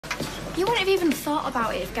You wouldn't have even thought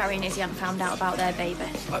about it if Gary and Izzy hadn't found out about their baby.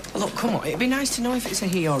 Look, come on, it'd be nice to know if it's a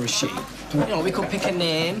he or a she. You know, we could pick a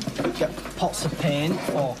name, get pots of paint,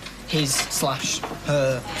 or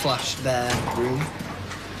his/her/their room.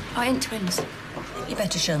 Oh, ain't twins. You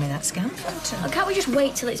better show me that scan. Can't we just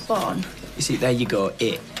wait till it's born? You see, there you go,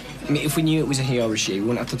 it. I mean, if we knew it was a he or a she, we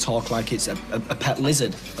wouldn't have to talk like it's a pet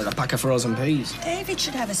lizard or a pack of frozen peas. David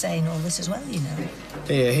should have a say in all this as well, you know.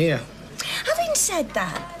 Here. Having said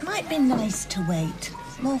that, might be nice to wait.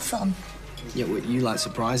 More fun. Yeah, well, you like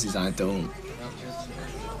surprises, I don't.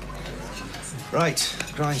 Right,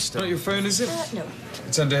 grindstone. Not your phone, is it? No.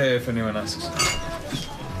 It's under here if anyone asks.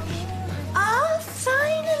 Ah,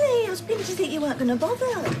 finally! I was beginning to think you weren't going to bother.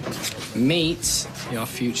 Meet your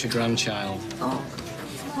future grandchild. Oh,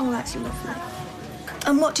 that's lovely.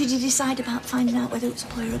 And what did you decide about finding out whether it was a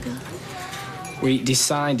boy or a girl? We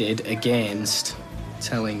decided against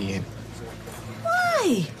telling you.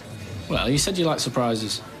 Why? Well, you said you like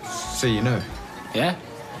surprises. So you know. Yeah?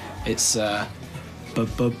 It's, I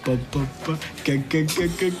think I'm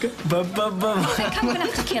gonna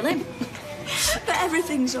have to kill him. But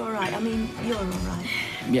everything's all right. I mean, you're all right.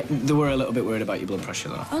 Yeah, they were a little bit worried about your blood pressure,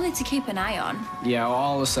 though. Only to keep an eye on. Yeah, well,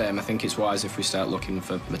 all the same, I think it's wise if we start looking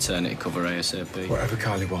for maternity cover ASAP. Whatever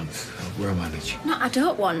Carly wants, we'll manage. No, I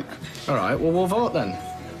don't want. All right, well, we'll vote then.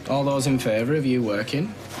 All those in favour of you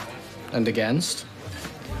working and against.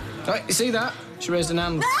 Oh, you see that? She raised an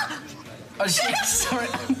hand. Oh, sorry. Sorry.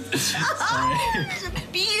 She's a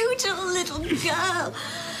beautiful little girl.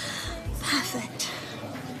 Perfect.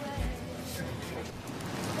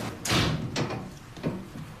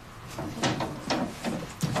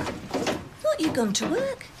 Thought you'd gone to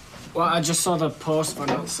work. Well, I just saw the postman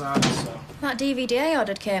outside, so... That DVD I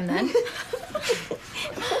ordered came then.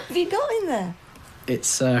 What have you got in there?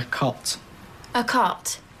 It's a cot. A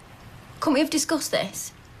cot. Couldn't we have discussed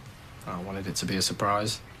this? I wanted it to be a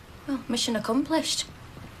surprise. Well, mission accomplished.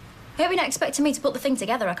 I hope you're not expecting me to put the thing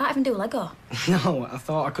together. I can't even do Lego. No, I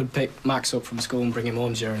thought I could pick Max up from school and bring him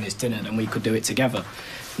home during his dinner, and we could do it together.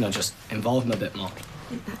 You know, just involve him a bit more. I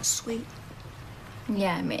think that's sweet.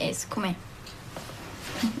 Yeah, it is. Come here.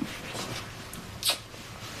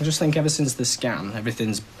 I just think ever since the scan,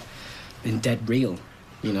 everything's been dead real,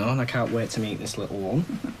 you know, and I can't wait to meet this little one.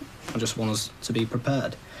 I just want us to be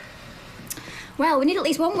prepared. Well, we need at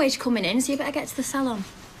least one wage coming in, so you better get to the salon.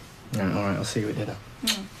 Yeah, all right, I'll see you at dinner.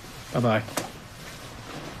 Bye-bye.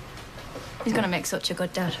 He's gonna make such a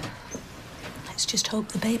good dad. Let's just hope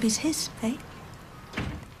the baby's his, eh?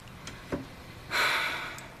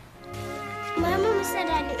 My mum said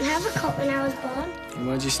I didn't have a cot when I was born. And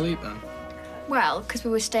where'd you sleep, then? Well, because we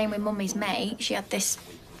were staying with Mummy's mate, she had this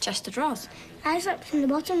chest of drawers. I slept in the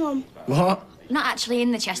bottom one. What? Not actually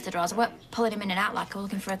in the chest of drawers. I weren't pulling him in and out like I was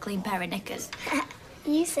looking for a clean pair of knickers.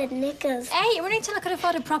 You said knickers. Hey, it wasn't until I could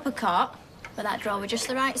afford a proper cot. But that drawer was just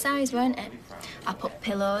the right size, weren't it? I put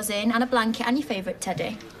pillows in and a blanket and your favourite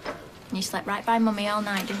teddy. And you slept right by Mummy all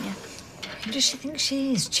night, didn't you? Who does she think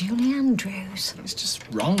she is? Julie Andrews? It's just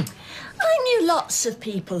wrong. I knew lots of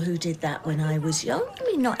people who did that when I was young. I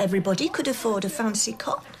mean, not everybody could afford a fancy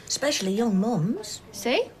cot, especially young mums.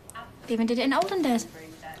 See? They even did it in olden days.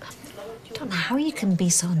 I don't know how you can be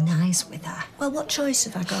so nice with her. Well, what choice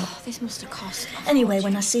have I got? Oh, this must have cost. Anyway,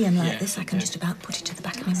 when I see him like this, I can just about put it to the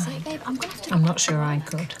back of my mind. Babe, I'm gonna have to... I'm not sure I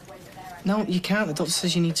could. No, you can't. The doctor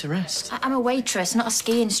says you need to rest. I'm a waitress, not a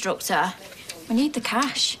ski instructor. We need the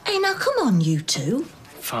cash. Hey, now, come on, you two.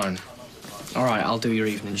 Fine. All right, I'll do your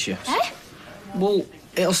evening shifts. Eh? Well,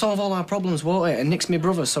 it'll solve all our problems, won't it? And Nick's my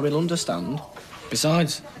brother, so he'll understand.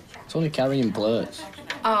 Besides, it's only carrying blurs.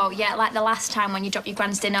 Oh, yeah, like the last time when you dropped your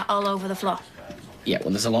grand's dinner all over the floor. Yeah,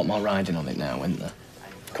 well, there's a lot more riding on it now, isn't there?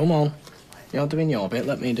 Come on. You're doing your bit,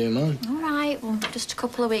 let me do mine. All right, well, just a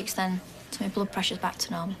couple of weeks then, till my blood pressure's back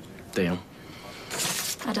to normal. Deal.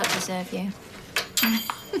 I don't deserve you.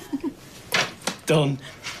 Done.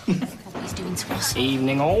 What he's doing to us.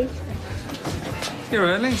 Evening all. You're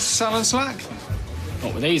early. Salon slack.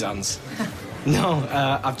 What with these hands? No,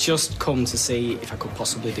 I've just come to see if I could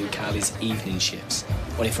possibly do Kylie's evening shifts.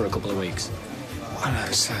 Only for a couple of weeks. I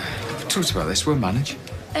know, so we've talked about this. We'll manage.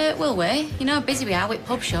 Will we? You know how busy we are with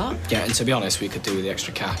pub shop. Yeah, and to be honest, we could do with the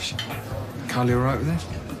extra cash. Carly all right with it?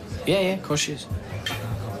 Yeah, of course she is.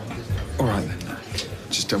 All right, then.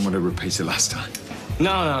 Just don't want to repeat it last time.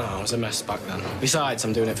 No, it was a mess back then. Besides,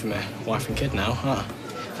 I'm doing it for my wife and kid now.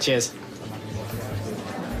 Cheers.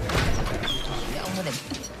 Get on with him.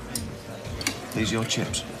 These your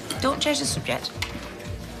chips? Don't change the subject.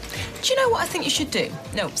 Do you know what I think you should do?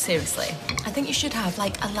 No, seriously. I think you should have,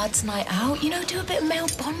 like, a lad's night out. You know, do a bit of male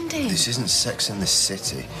bonding. This isn't Sex in the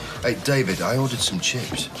City. Hey, David, I ordered some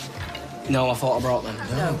chips. No, I thought I brought them.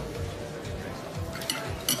 No.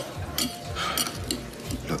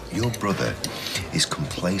 Look, your brother is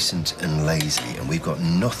complacent and lazy, and we've got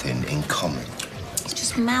nothing in common. He's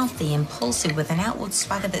just mouthy, impulsive, with an outward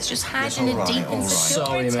swagger that's just hiding all a right, deep all right.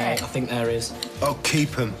 insecurity. Sorry, mate. I think there is. Oh,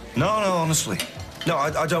 keep him. No, honestly. No,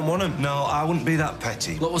 I don't want him. No, I wouldn't be that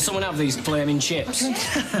petty. Look, will someone have these flaming chips?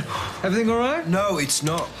 Everything all right? No, it's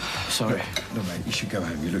not. Sorry. No, mate, you should go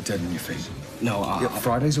home. You look dead on your feet. No, Yeah,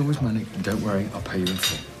 Friday's always money. Don't worry, I'll pay you in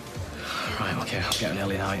full. Right, OK, I'll get an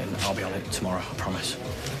early night and I'll be on it tomorrow, I promise.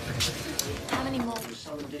 How many more?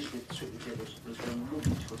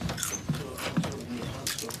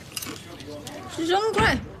 She's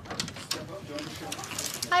hungry.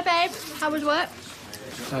 Hi, babe. How was work?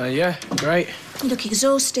 Yeah, great. You look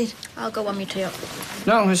exhausted. I'll go warm your tea up.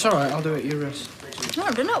 No, it's all right. I'll do it. You rest. No,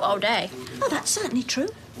 I've done it all day. Oh, that's certainly true.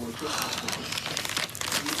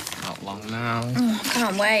 Not long now. Oh, I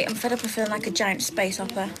can't wait. I'm fed up of feeling like a giant space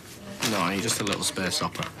opera. No, you're just a little space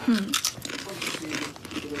opera.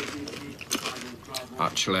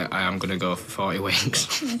 Actually, I am going to go for 40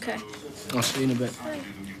 weeks. Okay. I'll see you in a bit.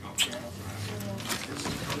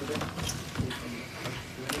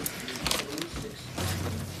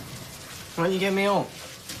 Why did you get me up?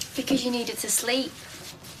 Because you needed to sleep.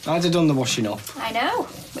 I'd have done the washing up. I know,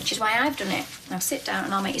 which is why I've done it. Now sit down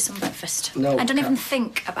and I'll make you some breakfast. No, And don't can't. even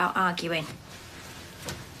think about arguing.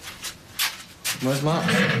 Where's Mark?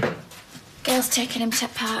 Gail's taking him to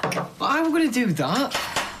park. But I'm going to do that.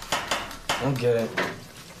 I'll get it.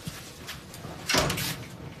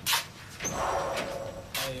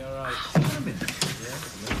 Hey, all right.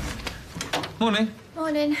 Morning.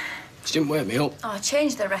 Morning. She didn't wake me up. Oh,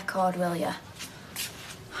 change the record, will you?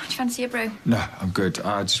 Do you fancy a brew? No, I'm good.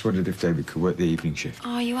 I just wondered if David could work the evening shift.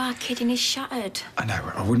 Oh, you are kidding. He's shattered. I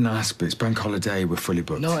know, I wouldn't ask, but it's bank holiday, we're fully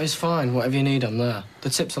booked. No, it's fine. Whatever you need, I'm there. The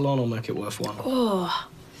tips alone will make it worthwhile. Oh,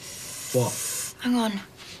 What? hang on.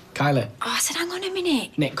 Kylie. Oh, I said hang on a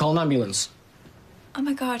minute. Nick, call an ambulance. Oh,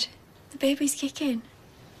 my God. The baby's kicking.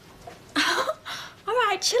 All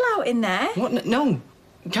right, chill out in there. What? No.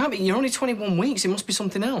 It can't be. You're only 21 weeks. It must be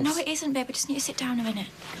something else. No, it isn't, baby. Just need to sit down a minute.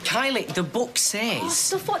 Kylie, the book says... Oh,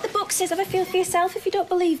 stuff what the book says. Have a feel for yourself if you don't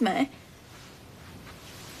believe me.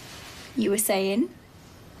 You were saying?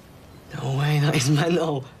 No way, that is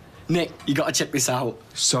mental. Nick, you got to check this out.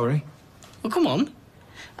 Sorry? Well, come on.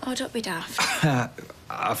 Oh, don't be daft.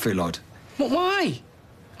 I feel odd. But why?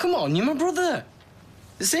 Come on, you're my brother.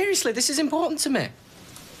 Seriously, this is important to me.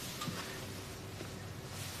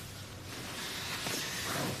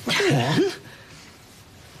 Come on.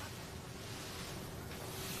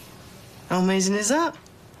 How amazing is that?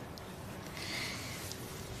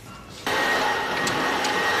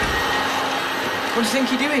 What do you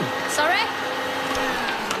think you're doing? Sorry?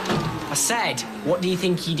 I said, what do you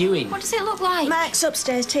think you're doing? What does it look like? Max,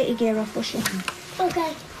 upstairs. Take your gear off, Bushy.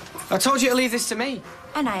 Okay. I told you to leave this to me.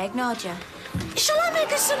 And I ignored you. Shall I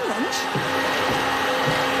make us some lunch?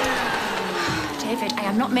 David, I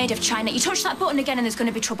am not made of china. You touch that button again and there's going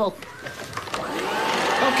to be trouble.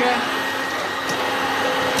 Okay.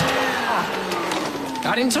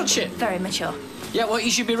 I didn't touch it. Very mature. Yeah, well,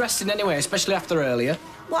 you should be resting anyway, especially after earlier.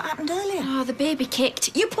 What happened earlier? Oh, the baby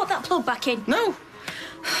kicked. You put that plug back in. No.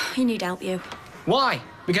 You need help, you. Why?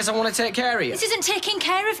 Because I want to take care of you. This isn't taking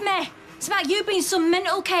care of me. It's about you being some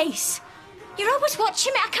mental case. You're always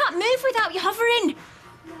watching me. I can't move without you hovering.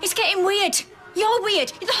 It's getting weird. You're weird.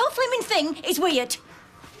 The whole flaming thing is weird.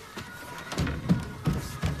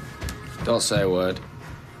 Don't say a word.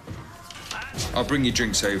 I'll bring you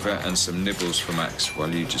drinks over and some nibbles for Max while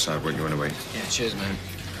you decide what you want to eat. Yeah, cheers, man.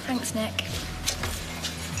 Thanks, Nick.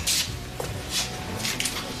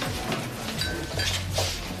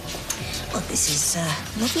 Well, this is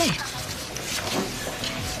lovely.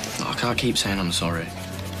 Oh, I can't keep saying I'm sorry.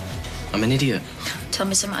 I'm an idiot. Tell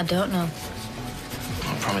me something I don't know.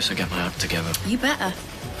 I promise I'll get my act together. You better.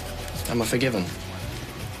 Am I forgiven?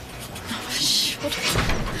 Shh.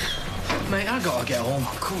 Mate, I gotta get home.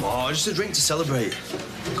 Come on, just a drink to celebrate.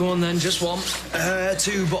 Go on then, just one.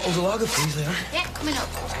 2 bottles of lager, please, Leon. Yeah, coming up.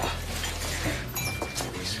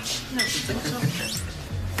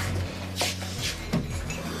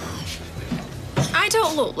 I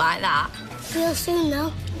don't look like that. Real soon,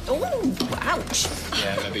 though. Oh, ouch.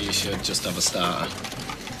 Yeah, maybe you should just have a starter.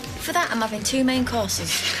 For that, I'm having 2 main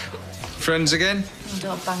courses. Friends again? Oh,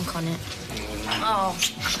 don't bank on it. Oh.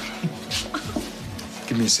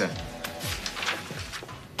 Give me a sec.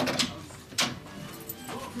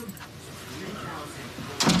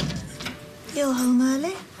 You're home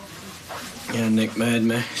early? Yeah, Nick made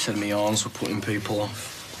me. Said me arms were putting people off.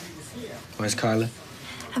 Where's Kylie?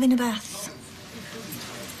 Having a bath.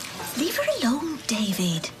 Leave her alone,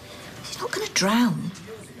 David. She's not going to drown.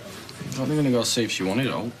 I'm probably going to go see if she wanted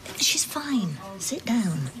help. She's fine. Sit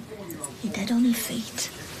down. You're dead on your feet.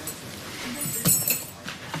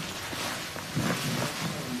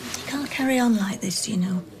 You can't carry on like this, you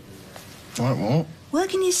know. Like what?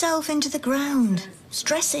 Working yourself into the ground.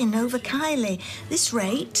 Stressing over Kylie. This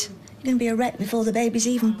rate, you're going to be a wreck before the baby's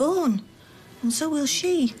even born. And so will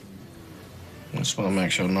she. I just want to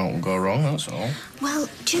make sure nothing will go wrong, that's all. Well,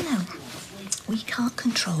 do you know, we can't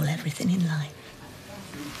control everything in life.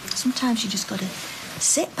 Sometimes you just got to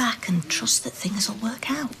sit back and trust that things will work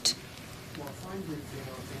out.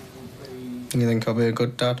 You think I'll be a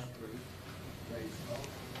good dad?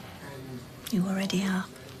 You already are.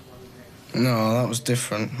 No, that was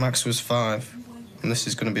different. Max was 5, and this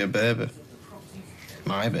is going to be a baby.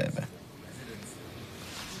 My baby.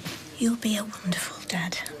 You'll be a wonderful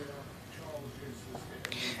dad.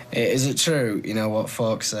 Is it true, you know, what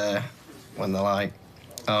folks say when they're like,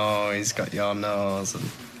 oh, he's got your nose and,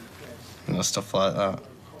 you know, stuff like that?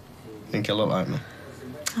 Think he'll look like me?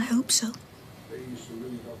 I hope so.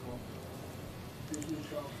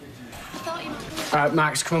 All right,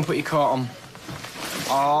 Max, come and put your coat on.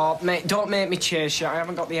 Oh, mate, don't make me chase you. I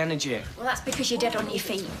haven't got the energy. Well, that's because you're dead on your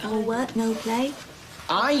feet. No work, no play.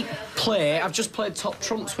 I've just played top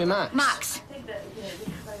trumps with Max. Max.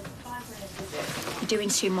 You're doing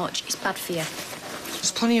too much. It's bad for you.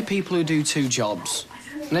 There's plenty of people who do 2 jobs.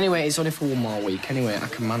 And anyway, it's only for 1 more week. Anyway, I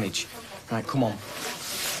can manage. Right, come on.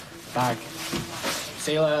 Bag.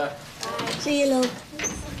 See you later. See you, love.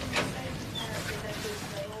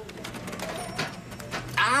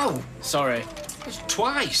 Ow! Sorry. It's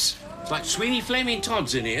twice. It's like Sweeney Flaming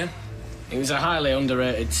Todd's in here. He was a highly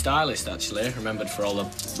underrated stylist, actually. Remembered for all the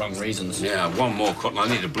wrong reasons. Yeah, one more cut and I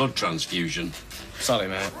need a blood transfusion. Sorry,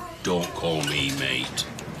 mate. Don't call me mate.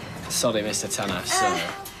 Sorry, Mr. Tanner, sir.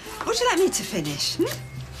 Would you like me to finish?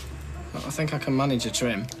 I think I can manage a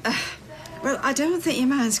trim. Well, I don't think your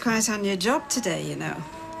mind's quite on your job today, you know.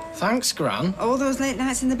 Thanks, Gran. All those late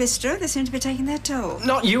nights in the bistro, they seem to be taking their toll.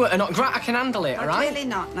 Not you, not Gran. I can handle it, all right? Clearly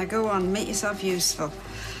not. Now go on, make yourself useful.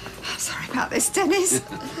 I'm sorry about this, Dennis.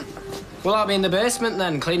 Well, I'll be in the basement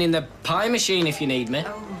then, cleaning the pie machine if you need me.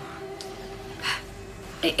 Oh.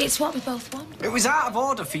 It's what we both want. It was out of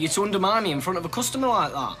order for you to undermine me in front of a customer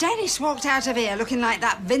like that. Dennis walked out of here looking like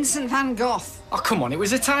that Vincent van Gogh. Oh, come on, it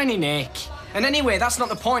was a tiny nick. And anyway, that's not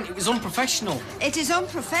the point. It was unprofessional. It is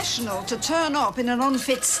unprofessional to turn up in an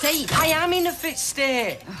unfit state. I am in a fit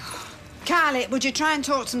state. Carly, would you try and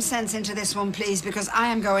talk some sense into this one, please? Because I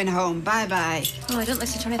am going home. Bye-bye. Oh, I don't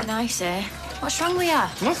listen to anything I say. What's wrong with you?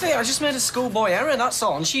 Nothing. I just made a schoolboy error, that's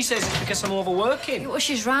all. And she says it's because I'm overworking. Well,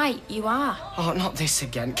 she's right. You are. Oh, not this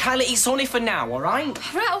again. Kylie, it's only for now, all right?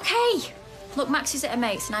 Right, OK. Look, Max is at her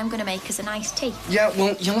mate's and I'm going to make us a nice tea. Yeah,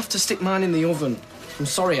 well, you'll have to stick mine in the oven. I'm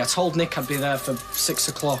sorry, I told Nick I'd be there for 6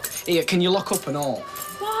 o'clock. Here, can you lock up and all?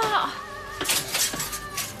 What?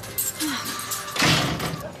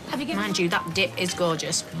 Mind you, that dip is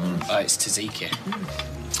gorgeous. It's tzatziki.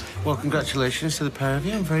 Well, congratulations to the pair of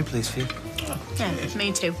you. I'm very pleased for you. Yeah,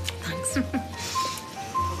 me too. Thanks.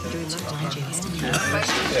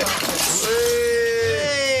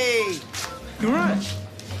 Hey! You all right?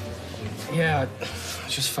 Yeah, I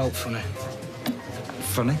just felt funny.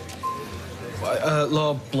 Funny?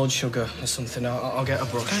 Low blood sugar or something. I'll get a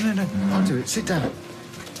brush. No. I'll do it. Sit down.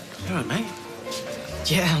 You all right, mate?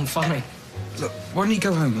 Yeah, I'm fine. Look, why don't you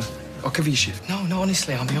go home? I'll cover your shift. No,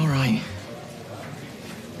 honestly, I'll be all right.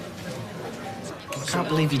 I can't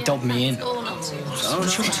believe you dobbed me in. I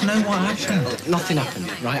just want to know what happened. Nothing happened,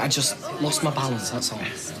 right? I just lost my balance, that's all.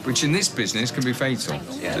 Which in this business can be fatal.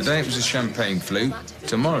 Today it was a champagne flu.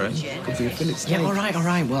 Tomorrow could be a fillet steak. Yeah, all right.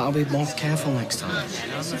 Well, I'll be more careful next time.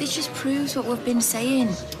 So this just proves what we've been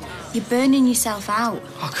saying. You're burning yourself out.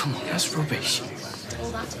 Oh, come on, that's rubbish.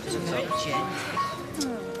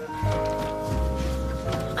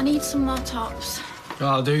 I need some more tops.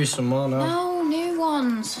 I'll do some more now. No, new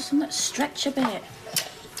ones. Some that stretch a bit.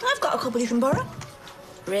 I've got a couple you can borrow.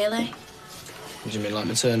 Really? What do you mean, like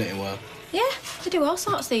maternity wear? Yeah, they do all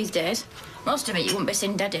sorts these days. Most of it you wouldn't be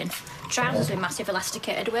seen dead in. Trousers with massive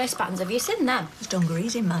elasticated waistbands. Have you seen them? There's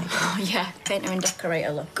dungarees in mine. Oh, yeah. Painter and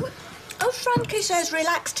decorator look. Oh, Frankie says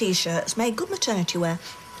relaxed T-shirts make good maternity wear.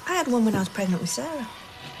 I had one when I was pregnant with Sarah.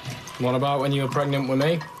 What about when you were pregnant with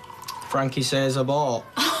me? Frankie says I bought.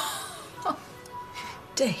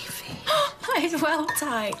 Davy. That is well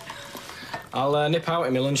tight. I'll nip out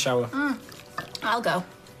in my lunch hour. I'll go.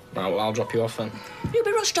 Right, well, I'll drop you off then. You'll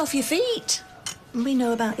be rushed off your feet. We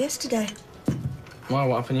know about yesterday. Why,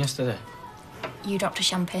 what happened yesterday? You dropped a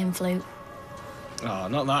champagne flute. Oh,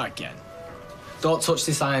 not that again. Don't touch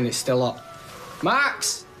this iron, it's still hot.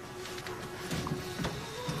 Max!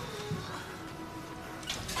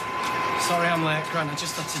 Sorry I'm late, Gran. I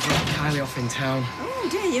just had to drop Kylie off in town. Oh,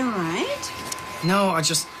 dear, you all right? No, I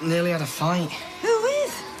just nearly had a fight. Who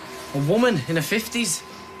with? A woman in her 50s.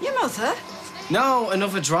 Your mother? No,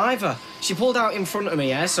 another driver. She pulled out in front of me,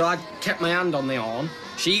 yeah, so I kept my hand on the horn.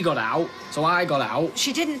 She got out, so I got out.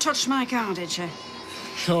 She didn't touch my car, did she?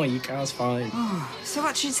 No, your car's fine. Oh, so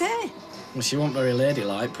what'd she say? Well, she wasn't very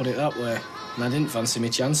ladylike, put it that way. And I didn't fancy my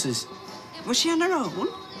chances. Was she on her own?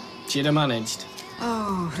 She'd have managed.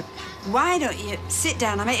 Oh, why don't you sit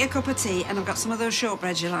down, I'll make you a cup of tea, and I've got some of those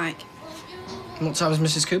shortbreads you like. What time is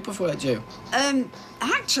Mrs. Cooperthwaite due?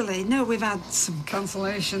 Actually, no, we've had some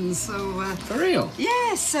cancellations, so... For real?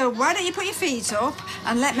 Yes, so why don't you put your feet up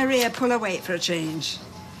and let Maria pull her weight for a change?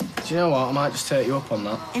 Do you know what? I might just take you up on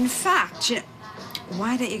that. In fact,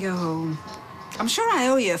 why don't you go home? I'm sure I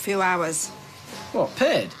owe you a few hours. What,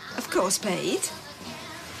 paid? Of course, paid.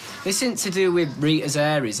 This isn't to do with Rita's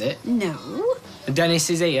hair, is it? No. And Dennis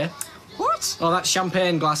is here? What? Oh, that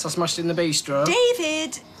champagne glass I smashed in the bistro?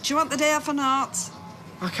 David, do you want the day off or not?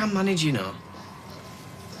 I can manage, you know.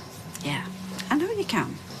 Yeah, I know you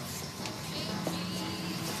can.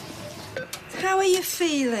 How are you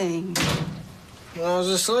feeling? I was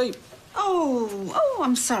asleep. Oh,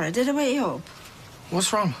 I'm sorry. Did I wake you up?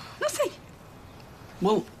 What's wrong? Nothing.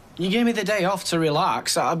 Well, you gave me the day off to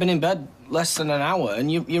relax. I've been in bed less than an hour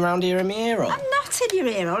and you're round here in my ear hole. I'm not in your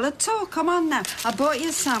ear hole at all. Come on now. I bought you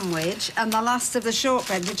a sandwich and the last of the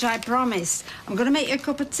shortbread, which I promised. I'm going to make you a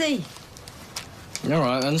cup of tea. All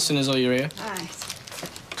right, then, as soon as you're here. Right.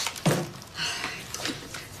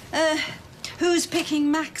 Who's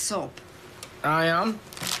picking Max up? I am.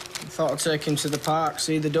 I thought I'd take him to the park,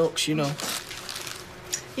 see the ducks, you know.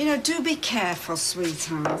 You know, do be careful,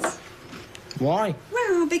 sweetheart. Why?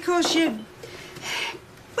 Well, because you...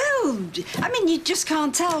 Well, I mean, you just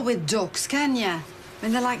can't tell with ducks, can you? I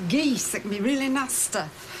mean, they're like geese. They can be really nasty.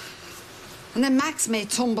 And then Max may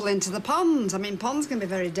tumble into the pond. I mean, ponds can be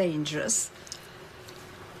very dangerous.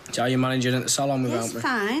 So how you managing at the salon without Yes, me?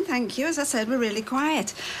 fine, thank you. As I said, we're really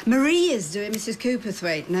quiet. Maria's doing Mrs.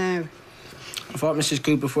 Cooperthwaite now. I thought Mrs.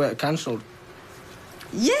 Cooperthwaite had cancelled.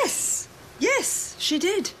 Yes, she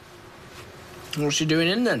did. What's she doing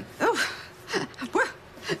in then? Oh, well,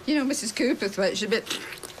 you know, Mrs. Cooperthwaite's a bit...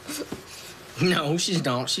 No, she's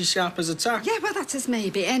not. She's sharp as a tack. Yeah, well, that's as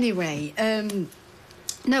maybe. Anyway,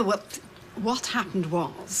 no, what happened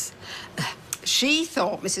was... she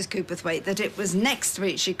thought, Mrs. Cooperthwaite, that it was next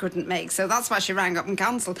week she couldn't make, so that's why she rang up and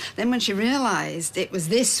cancelled. Then when she realised it was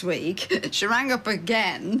this week, she rang up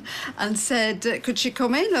again and said, could she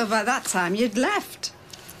come in? Oh, by that time, you'd left.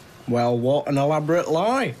 Well, what an elaborate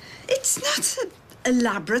lie. It's not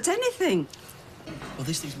elaborate anything. Well,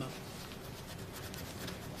 this thing's mine.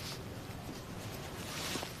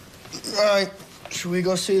 Right, shall we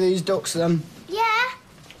go see these ducks then? Yeah,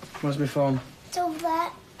 Where's my phone? it's over there.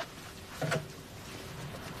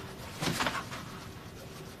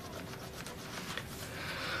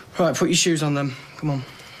 Right, put your shoes on then. Come on.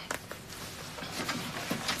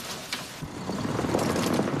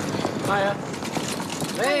 Hiya.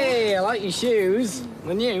 Hey, I like your shoes.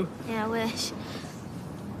 They're new. Yeah, I wish.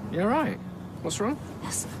 You all right? What's wrong?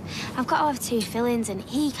 Yes. I've got to have 2 fillings and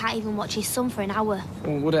he can't even watch his son for an hour.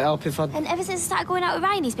 Well, would it help if I... And ever since I started going out with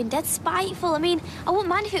Ryan, he's been dead spiteful. I mean, I wouldn't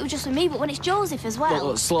mind if it was just with me, but when it's Joseph as well...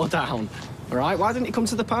 Look, slow down. All right, why didn't he come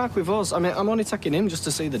to the park with us? I mean, I'm only taking him just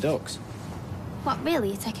to see the ducks. What, really?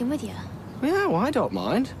 You're taking with you? Yeah, well, I don't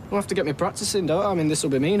mind. We'll have to get me practising, don't I? I mean, this will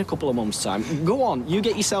be me in a couple of months' time. Go on, you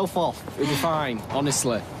get yourself off. It'll be fine,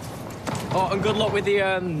 honestly. Oh, and good luck with the,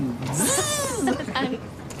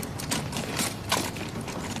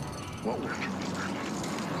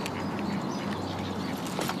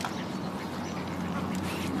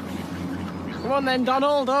 Come on then,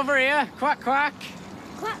 Donald, over here. Quack, quack.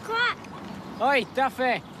 Quack, quack. Oi,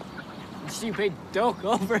 Daffy. Stupid duck,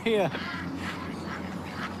 over here.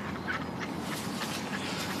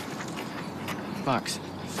 Max.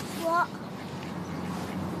 What?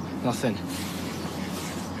 Nothing.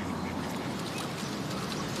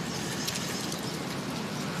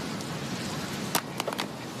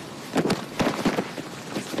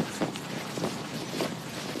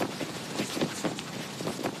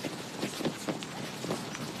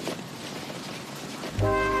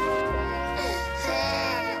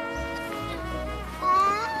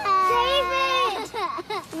 David!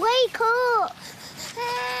 Wake up!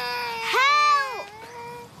 Help!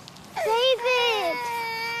 David!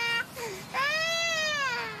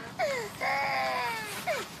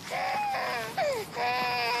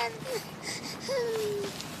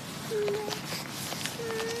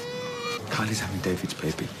 Kylie's having David's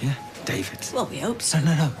baby, yeah? David. Well, we hope so.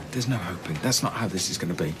 No. There's no hoping. That's not how this is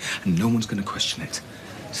going to be. And no one's going to question it.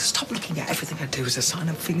 So stop looking at everything I do as a sign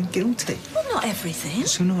of feeling guilty. Well, not everything.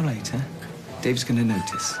 Sooner or later, Dave's going to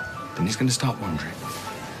notice. Then he's going to start wondering.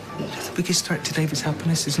 The biggest threat to David's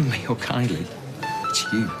happiness isn't me or Kylie.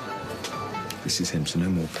 It's you. This is him, so no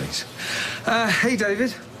more, please. Hey,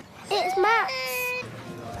 David. It's Max.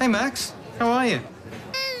 Hey, Max. How are you?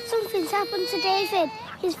 Something's happened to David.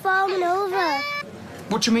 He's fallen over.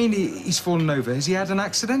 What do you mean he's fallen over? Has he had an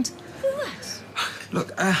accident? Who has?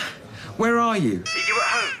 Look, where are you? Are you at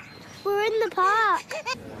home? We're in the park.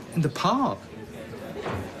 In the park?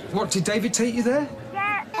 What, did David take you there?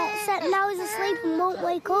 Yeah, except now he's asleep and won't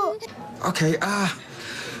wake up. Okay,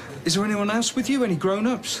 is there anyone else with you? Any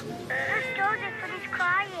grown-ups? There's Joseph and he's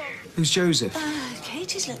crying. Who's Joseph?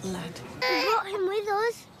 Katie's little lad. We brought him with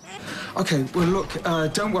us. Okay, well,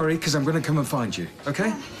 look, don't worry, because I'm going to come and find you,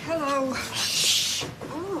 okay? Hello.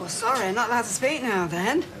 Oh, sorry, not allowed to speak now,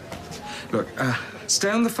 then. Look, stay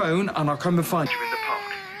on the phone, and I'll come and find you in the park.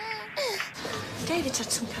 David's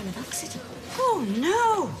had some kind of accident. Oh,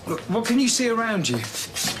 no. Look, what can you see around you?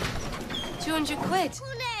 200 quid.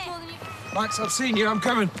 Max, I've seen you. I'm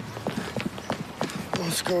coming.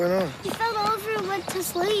 What's going on? He fell over and went to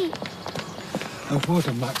sleep. Oh, well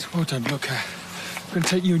done, Max. Well done. Look, I'm going to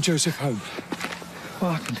take you and Joseph home.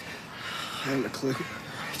 What happened? I haven't a clue.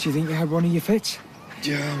 Do you think you had one of your fits?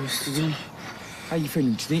 Yeah, I must have done. How are you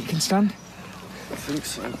feeling? Do you think you can stand? I think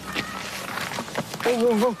so.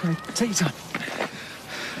 Oh, okay. Take your time.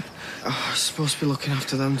 Oh, I'm supposed to be looking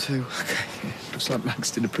after them too. Okay. Looks like Max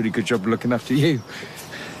did a pretty good job of looking after you.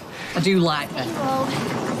 I do like her. Well,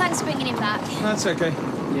 thanks for bringing him back. That's okay.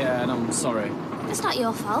 Yeah, and I'm sorry. It's not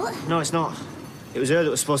your fault. No, it's not. It was her that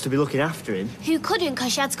was supposed to be looking after him. Who couldn't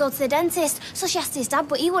because she had to go to the dentist, so she asked his dad,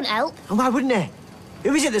 but he wouldn't help. And why wouldn't he?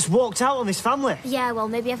 Who is it that's walked out on this family? Yeah, well,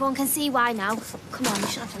 maybe everyone can see why now. Come on, you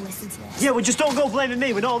shouldn't have to listen to this. Yeah, well, just don't go blaming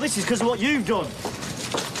me when all this is because of what you've done.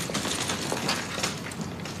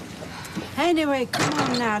 Anyway, come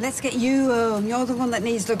on now, let's get you home. You're the one that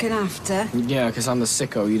needs looking after. Yeah, because I'm the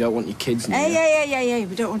sicko. You don't want your kids near. Hey,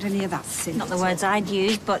 we don't want any of that sin. Not the words I'd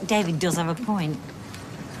use, but David does have a point.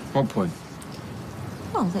 What point?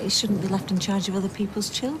 Well, that he shouldn't be left in charge of other people's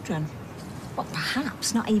children. Well,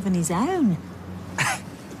 perhaps not even his own.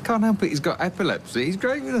 Can't help it. He's got epilepsy. He's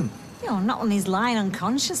great with them. You know, not when he's lying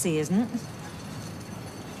unconscious, he isn't.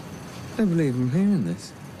 I don't believe I'm hearing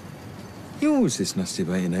this. You're always this nasty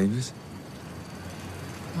about your neighbours.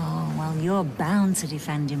 Oh, well, you're bound to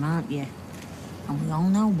defend him, aren't you? And we all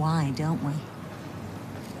know why, don't we?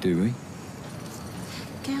 Do we?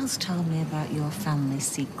 Gail's told me about your family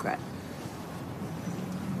secret.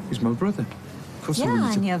 He's my brother. Of course I Yeah, wanted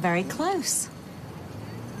and to... you're very close.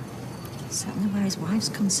 Certainly where his wife's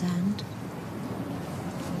concerned.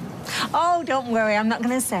 Oh, don't worry, I'm not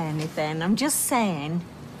going to say anything. I'm just saying,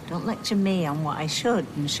 don't lecture me on what I should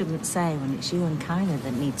and shouldn't say when it's you and Kylie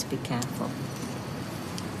that need to be careful.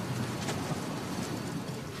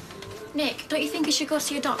 Nick, don't you think I should go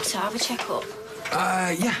to your doctor, have a checkup?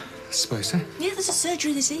 Yeah, I suppose so. Yeah, there's a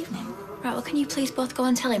surgery this evening. Right, well, can you please both go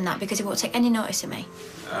and tell him that, because he won't take any notice of me.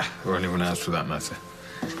 Or anyone else for that matter.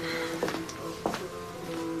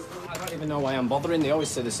 I don't even know why I'm bothering. They always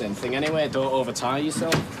say the same thing anyway. Don't overtire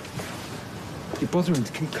yourself. You're bothering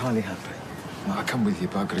to keep Kylie happy. Well, I'll come with you,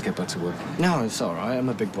 but I've got to get back to work. No, it's all right. I'm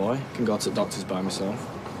a big boy. I can go to the doctors by myself.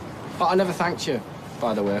 But I never thanked you,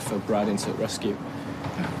 by the way, for riding to the rescue.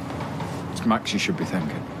 Yeah. It's Max you should be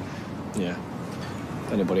thanking. Yeah.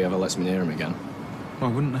 If anybody ever lets me near him again. Why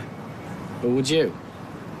wouldn't they? Well, would you?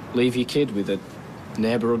 Leave your kid with a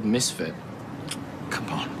neighbourhood misfit? Come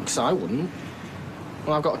on. Because I wouldn't.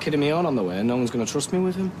 Well, I've got a kid of my own on the way and no one's going to trust me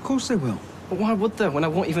with him. Of course they will. But why would they, when I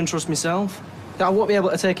won't even trust myself? I won't be able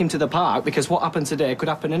to take him to the park because what happened today could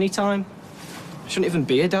happen any time. I shouldn't even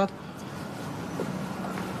be a dad.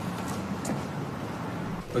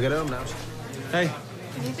 We'll get home now. Hey.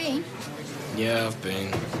 Have you been? Yeah, I've been.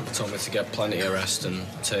 They told me to get plenty of rest and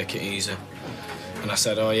take it easy. And I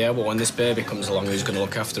said, oh, yeah, well, when this baby comes along, who's going to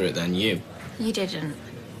look after it then? You. You didn't.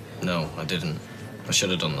 No, I didn't. I should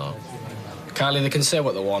have done that. Kylie, they can say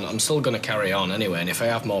what they want. I'm still going to carry on anyway, and if I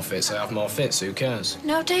have more fits, I have more fits. Who cares?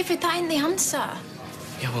 No, David, that ain't the answer.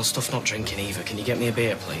 Yeah, well, stuff not drinking either. Can you get me a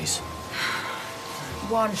beer, please?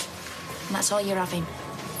 One. And that's all you're having.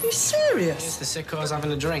 Are you serious? The sicko's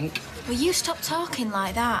having a drink. Will you stop talking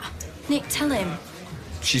like that? Nick, tell him.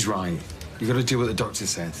 She's right. You got to do what the doctor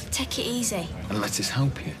said. Take it easy. And let us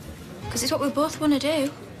help you. Because it's what we both want to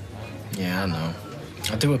do. Yeah, I know.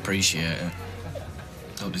 I do appreciate it.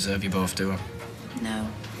 Don't deserve you both, do I? No.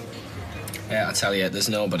 Yeah, I tell you, there's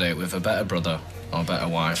nobody with a better brother or better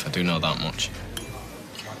wife. I do know that much.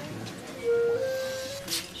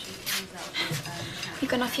 You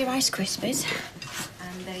gone off your Rice Krispies?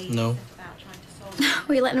 No.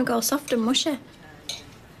 Were you letting them go soft and mushy?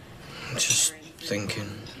 Just thinking.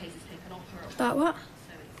 About what?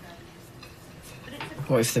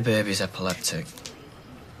 What if the baby's epileptic?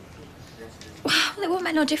 Well, it won't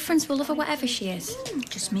make no difference. We'll love her whatever she is.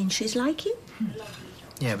 Just means she's like you.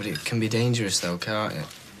 Yeah, but it can be dangerous, though, can't it?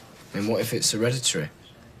 I mean, what if it's hereditary?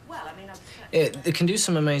 They can do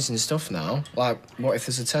some amazing stuff now. Like, what if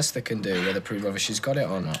there's a test they can do where they prove whether she's got it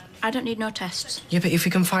or not? I don't need no tests. Yeah, but if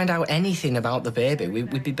we can find out anything about the baby,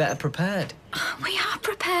 we'd be better prepared. We are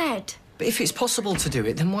prepared. But if it's possible to do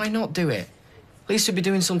it, then why not do it? At least we'd be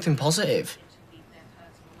doing something positive.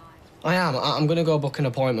 I am. I'm going to go book an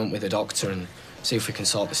appointment with a doctor and see if we can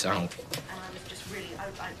sort this out.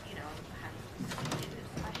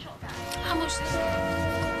 How much?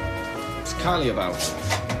 What's Kylie about?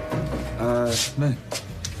 No.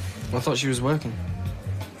 I thought she was working.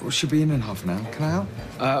 Well, she'll be in half an hour. Can I help?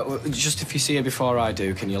 Well, just if you see her before I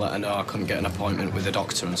do, can you let her know I couldn't get an appointment with a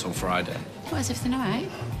doctor until Friday? What, is everything all right?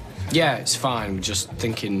 Yeah, it's fine. Just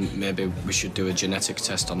thinking maybe we should do a genetic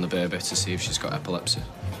test on the baby to see if she's got epilepsy.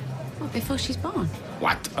 What, before she's born?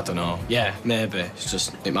 What? I don't know. Yeah, maybe. It's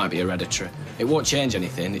just, it might be hereditary. It won't change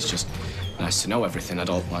anything. It's just nice to know everything. I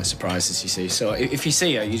don't like surprises, you see. So if you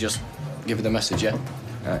see her, you just give her the message, yeah?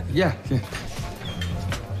 Yeah. You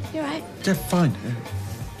all right? Yeah, fine.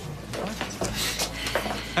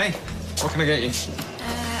 Hey, what can I get you?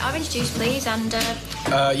 Orange juice, please, and...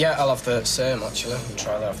 Yeah, I'll have the same, actually. I'll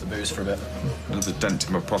try that off the booze for a bit. Another dent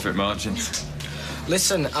in my profit margin.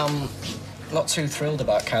 Listen, I'm not too thrilled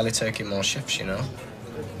about Kylie taking more shifts, you know?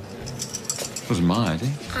 Wasn't my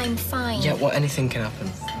idea. I'm fine. Yeah, well, anything can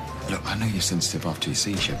happen. Look, I know you're sensitive after your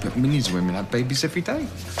seizure, but millions of women have babies every day.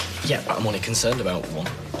 Yeah, but I'm only concerned about one.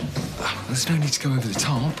 There's no need to go over the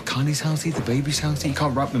top. Kylie's healthy, the baby's healthy. You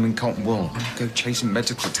can't wrap them in cotton wool. Go chasing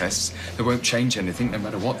medical tests. They won't change anything, no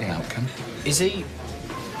matter what the outcome. Is he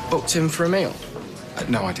booked in for a meal?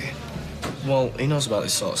 No idea. Well, he knows about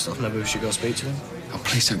this sort of stuff. Maybe we should go speak to him. Oh,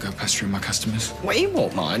 please don't go pestering my customers. Well, he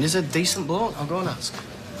won't mind. He's a decent bloke. I'll go and ask.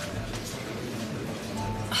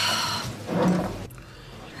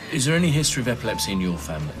 Is there any history of epilepsy in your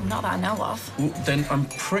family? Not that I know of. Well, then I'm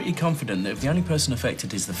pretty confident that if the only person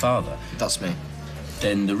affected is the father... That's me.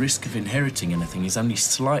 Then the risk of inheriting anything is only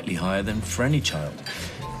slightly higher than for any child.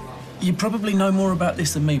 You probably know more about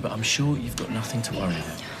this than me, but I'm sure you've got nothing to worry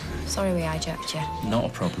about. Sorry we hijacked you. Not a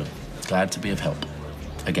problem. Glad to be of help.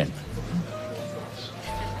 Again.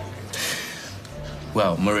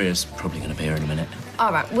 Well, Maria's probably going to be here in a minute.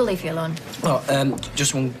 All right, we'll leave you alone. Well,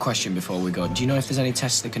 just one question before we go. Do you know if there's any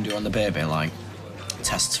tests they can do on the baby, like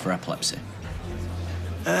tests for epilepsy?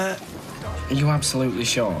 Are you absolutely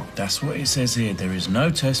sure? That's what it says here. There is no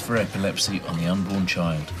test for epilepsy on the unborn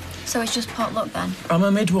child. So it's just pot luck, then? I'm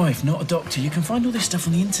a midwife, not a doctor. You can find all this stuff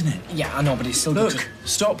on the internet. Yeah, I know, but it's still... Look,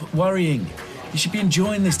 stop worrying. You should be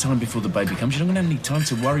enjoying this time before the baby comes. You're not going to have any time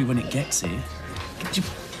to worry when it gets here.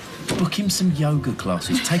 Book him some yoga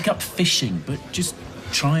classes. Take up fishing, but just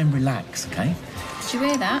try and relax, OK? Did you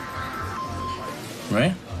hear that?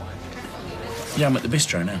 Where? Yeah, I'm at the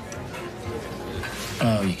bistro now.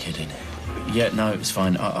 Oh, you're kidding. Yeah, no, it's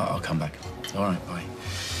fine. I'll come back. All right, bye.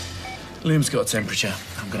 Liam's got a temperature.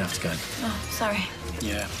 I'm going to have to go. Oh, sorry.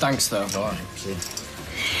 Yeah, thanks, though. All right, see you.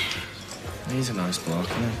 He's a nice bloke,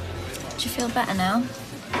 isn't he? Do you feel better now?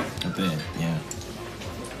 A bit, yeah.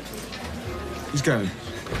 He's going.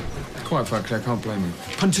 Quite frankly, I can't blame him.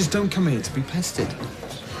 Punters don't come here to be pestered.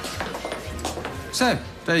 So,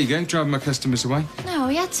 there you go, driving my customers away. No,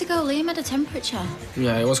 he had to go. Liam had a temperature.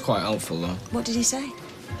 Yeah, it was quite helpful, though. What did he say?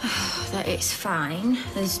 That it's fine.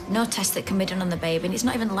 There's no test that can be done on the baby, and it's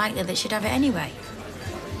not even likely that she'd have it anyway.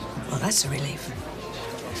 Well, that's a relief.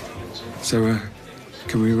 So,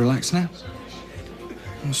 can we relax now?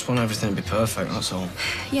 I just want everything to be perfect, that's all.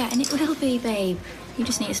 Yeah, and it will be, babe. You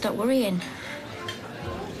just need to stop worrying.